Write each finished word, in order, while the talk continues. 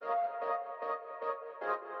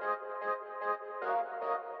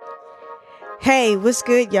Hey, what's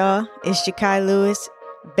good, y'all? It's Jakai Lewis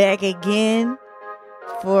back again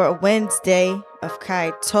for a Wednesday of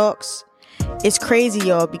Kai Talks. It's crazy,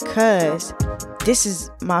 y'all, because this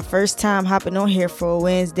is my first time hopping on here for a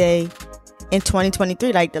Wednesday in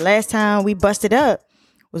 2023. Like, the last time we busted up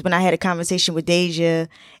was when I had a conversation with Deja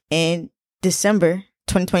in December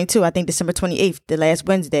 2022. I think December 28th, the last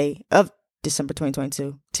Wednesday of December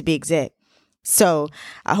 2022, to be exact. So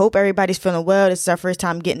I hope everybody's feeling well. This is our first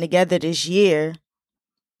time getting together this year,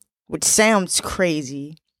 which sounds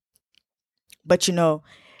crazy. But,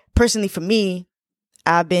 personally for me,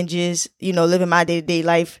 I've been just, living my day-to-day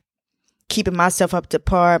life, keeping myself up to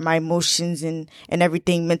par, my emotions and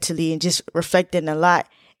everything mentally, and just reflecting a lot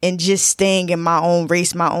and just staying in my own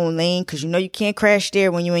race, my own lane. Because, you can't crash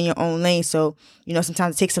there when you're in your own lane. So,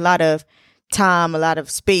 sometimes it takes a lot of time, a lot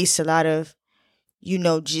of space, a lot of,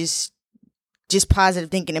 just positive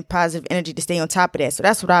thinking and positive energy to stay on top of that. So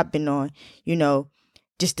that's what I've been on,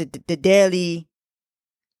 just the daily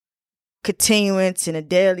continuance and the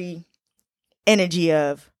daily energy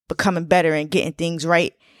of becoming better and getting things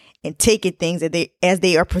right and taking things as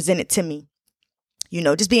they are presented to me.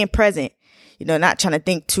 Just being present, not trying to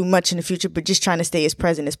think too much in the future, but just trying to stay as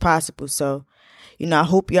present as possible. So, I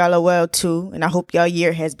hope y'all are well too. And I hope y'all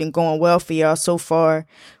year has been going well for y'all so far.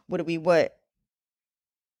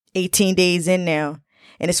 18 days in now.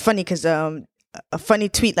 And it's funny because a funny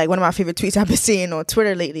tweet, like one of my favorite tweets I've been seeing on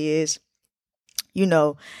Twitter lately is,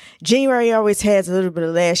 January always has a little bit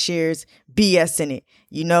of last year's BS in it,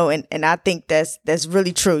 and I think that's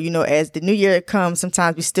really true. As the new year comes,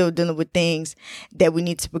 sometimes we're still dealing with things that we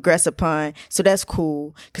need to progress upon. So that's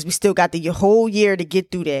cool because we still got the whole year to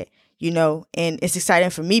get through that, and it's exciting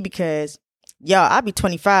for me because, I'll be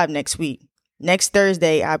 25 next week. Next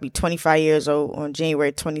Thursday, I'll be 25 years old on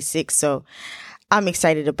January 26th. So I'm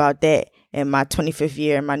excited about that and my 25th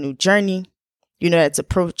year and my new journey, that's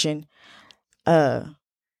approaching. I'm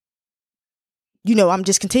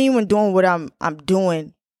just continuing doing what I'm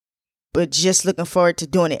doing, but just looking forward to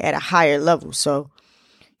doing it at a higher level. So,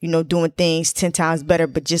 doing things 10 times better,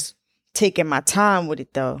 but just taking my time with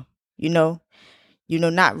it though,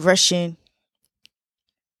 not rushing,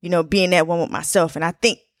 being that one with myself. And I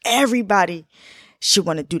think everybody should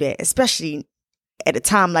want to do that, especially at a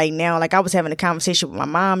time like now. Like I was having a conversation with my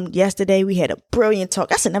mom yesterday. We had a brilliant talk.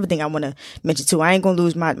 That's another thing I want to mention too. I ain't going to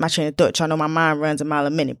lose my train of thought. Y'all know my mind runs a mile a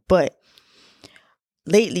minute. But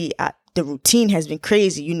lately, the routine has been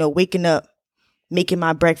crazy. Waking up, making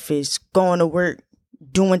my breakfast, going to work,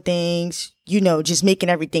 doing things, just making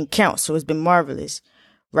everything count. So it's been marvelous,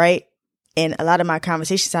 right? And a lot of my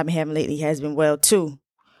conversations I've been having lately has been well too.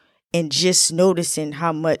 And just noticing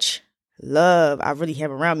how much love I really have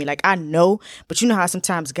around me. Like I know, but you know how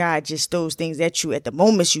sometimes God just throws things at you at the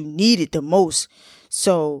moments you need it the most.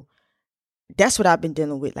 So that's what I've been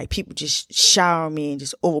dealing with. Like people just showering me and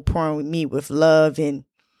just overpouring with me with love and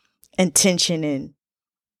intention and,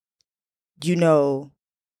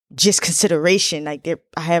 just consideration. Like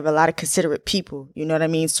I have a lot of considerate people, you know what I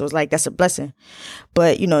mean? So it's like, that's a blessing.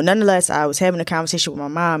 But, nonetheless, I was having a conversation with my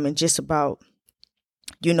mom and just about,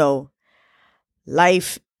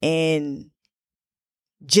 life and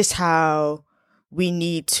just how we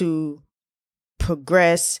need to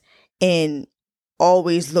progress and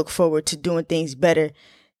always look forward to doing things better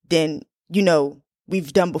than,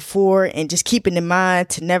 we've done before, and just keeping in mind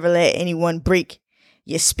to never let anyone break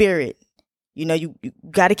your spirit. You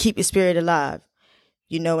got to keep your spirit alive,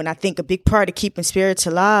 and I think a big part of keeping spirits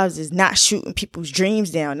alive is not shooting people's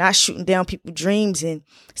dreams down, not shooting down people's dreams and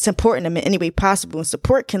supporting them in any way possible. And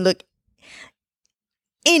support can look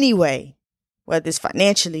any way, whether it's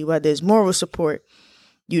financially, whether it's moral support,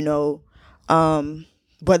 whether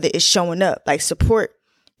it's showing up. Like support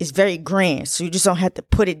is very grand. So you just don't have to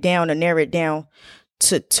put it down or narrow it down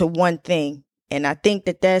to one thing. And I think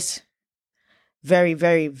that that's very,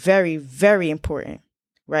 very, very, very important.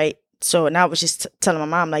 Right. So, and I was just telling my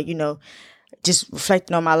mom, like, just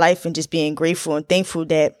reflecting on my life and just being grateful and thankful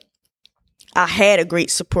that I had a great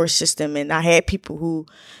support system and I had people who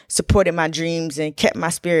supported my dreams and kept my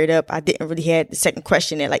spirit up. I didn't really have the second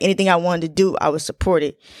question that like anything I wanted to do, I was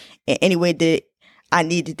supported in any way that I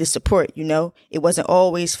needed the support. It wasn't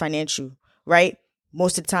always financial, right?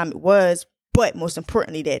 Most of the time it was, but most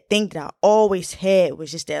importantly, that thing that I always had was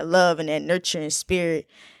just that love and that nurturing spirit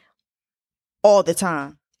all the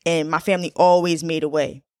time. And my family always made a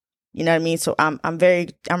way. You know what I mean? So I'm very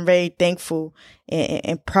thankful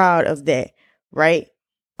and proud of that. Right.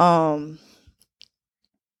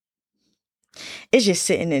 It's just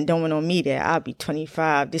sitting and dawned on me that I'll be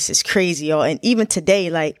 25. This is crazy, y'all. And even today,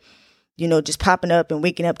 like just popping up and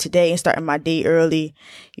waking up today and starting my day early.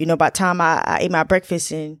 By the time I ate my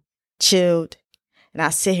breakfast and chilled, and I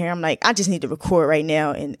sit here, I'm like, I just need to record right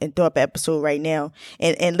now and throw up an episode right now.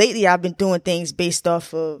 And lately I've been doing things based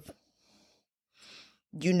off of,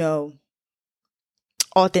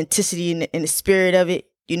 authenticity in the spirit of it.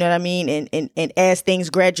 You know what I mean? And as things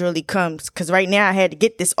gradually comes, because right now I had to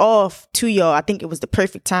get this off to y'all. I think it was the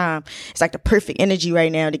perfect time. It's like the perfect energy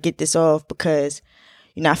right now to get this off because,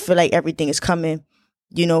 I feel like everything is coming,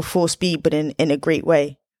 full speed, but in a great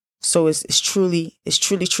way. So it's truly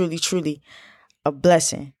a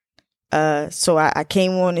blessing. So I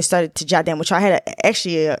came on and started to jot down, which I had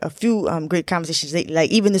actually a few great conversations lately.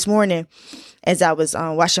 Like even this morning, as I was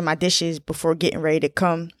washing my dishes before getting ready to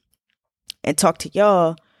come and talk to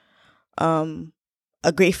y'all,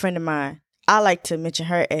 a great friend of mine, I like to mention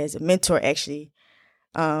her as a mentor. Actually,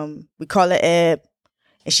 we call her Eb,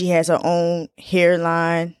 and she has her own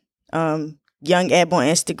hairline, Young Eb on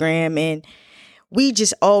Instagram, and we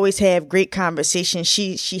just always have great conversations.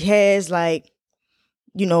 She has like,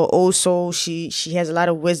 old soul. She has a lot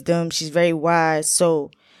of wisdom. She's very wise.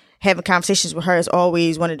 So having conversations with her is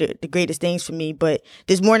always one of the greatest things for me. But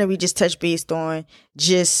this morning we just touched based on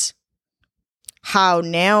just how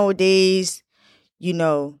nowadays,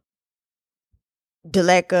 the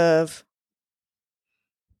lack of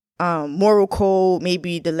moral code,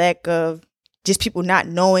 maybe the lack of just people not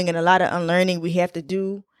knowing and a lot of unlearning we have to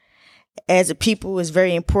do as a people is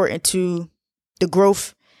very important to the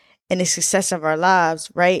growth and the success of our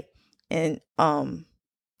lives, right? And and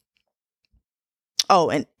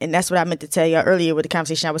that's what I meant to tell y'all earlier with the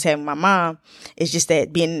conversation I was having with my mom. It's just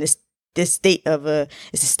that being in this state of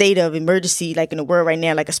it's a state of emergency, like in the world right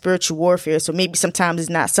now, like a spiritual warfare. So maybe sometimes it's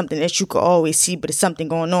not something that you could always see, but it's something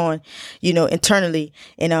going on, internally.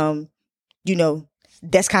 And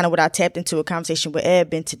that's kind of what I tapped into a conversation with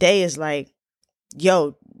Eb. And today is like,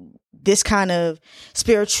 yo, this kind of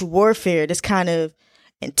spiritual warfare, this kind of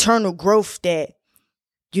internal growth that,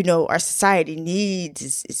 our society needs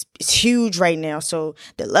is huge right now. So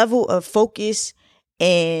the level of focus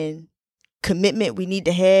and commitment we need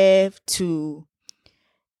to have to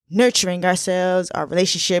nurturing ourselves, our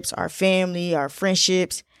relationships, our family, our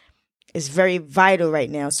friendships is very vital right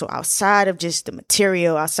now. So outside of just the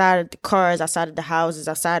material, outside of the cars, outside of the houses,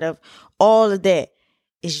 outside of all of that,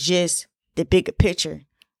 it's just the bigger picture.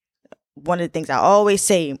 One of the things I always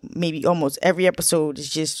say, maybe almost every episode, is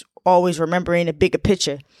just always remembering the bigger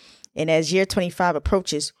picture. And as year 25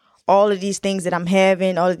 approaches, all of these things that I'm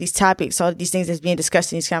having, all of these topics, all of these things that's being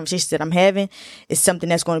discussed in these conversations that I'm having is something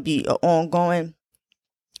that's going to be an ongoing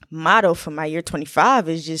motto for my year 25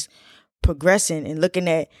 is just progressing and looking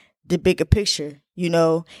at the bigger picture,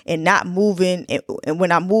 and not moving. And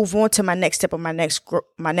when I move on to my next step or my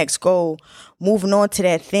next goal, moving on to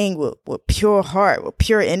that thing with pure heart, with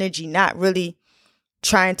pure energy, not really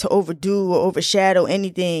trying to overdo or overshadow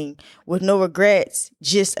anything, with no regrets,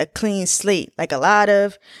 just a clean slate. Like a lot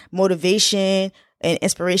of motivation and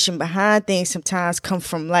inspiration behind things sometimes come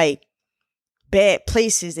from like bad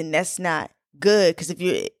places, and that's not good. Because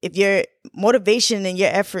if your motivation and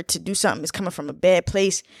your effort to do something is coming from a bad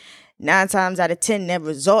place, 9 times out of 10, that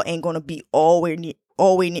result ain't going to be all where it needs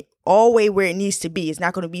to be. It's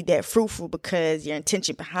not going to be that fruitful because your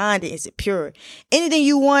intention behind it isn't pure. Anything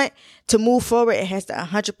you want to move forward, it has to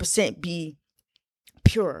 100% be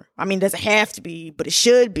pure. I mean, it doesn't have to be, but it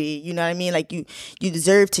should be. You know what I mean? Like you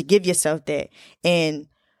deserve to give yourself that. And,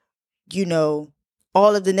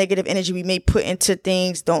 all of the negative energy we may put into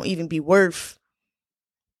things don't even be worth.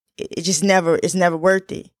 It's never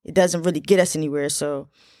worth it. It doesn't really get us anywhere. So,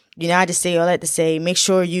 I just say all that to say, make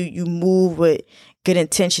sure you move with good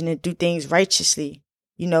intention and do things righteously,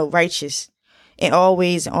 righteous in all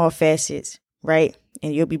ways and all facets, right?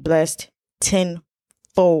 And you'll be blessed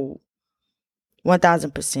tenfold,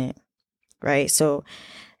 1000%, right? So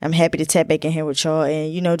I'm happy to tap back in here with y'all.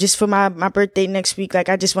 And, just for my birthday next week, like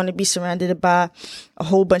I just want to be surrounded by a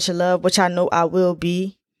whole bunch of love, which I know I will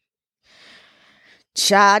be.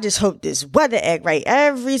 Child, I just hope this weather act right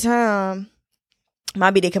every time my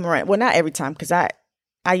B-day come around. Well, not every time, because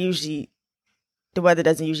the weather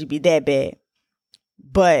doesn't usually be that bad.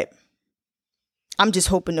 But I'm just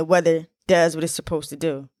hoping the weather does what it's supposed to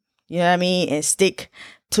do. You know what I mean? And stick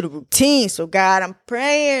to the routine. So God, I'm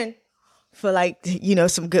praying for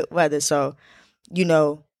some good weather. So,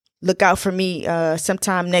 look out for me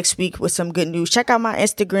sometime next week with some good news. Check out my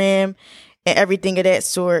Instagram and everything of that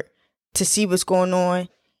sort to see what's going on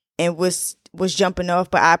and what's jumping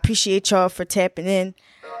off. But I appreciate y'all for tapping in.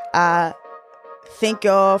 I thank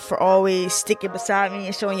y'all for always sticking beside me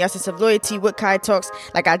and showing y'all a sense of loyalty with Kai Talks.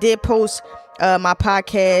 Like I did post my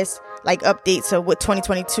podcast like updates of what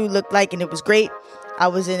 2022 looked like, and it was great. I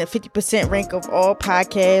was in a 50% rank of all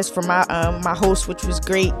podcasts for my host, which was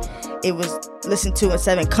great. It was listened to in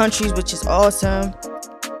 7 countries, which is awesome.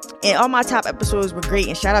 And all my top episodes were great.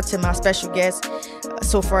 And shout out to my special guests.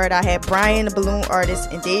 So far, I had Brian, the balloon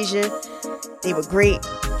artist, and Deja. They were great.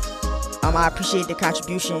 I appreciate their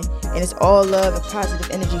contribution. And it's all love and positive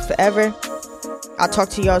energy forever. I'll talk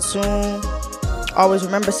to y'all soon. Always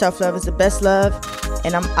remember, self-love is the best love.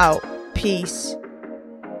 And I'm out. Peace.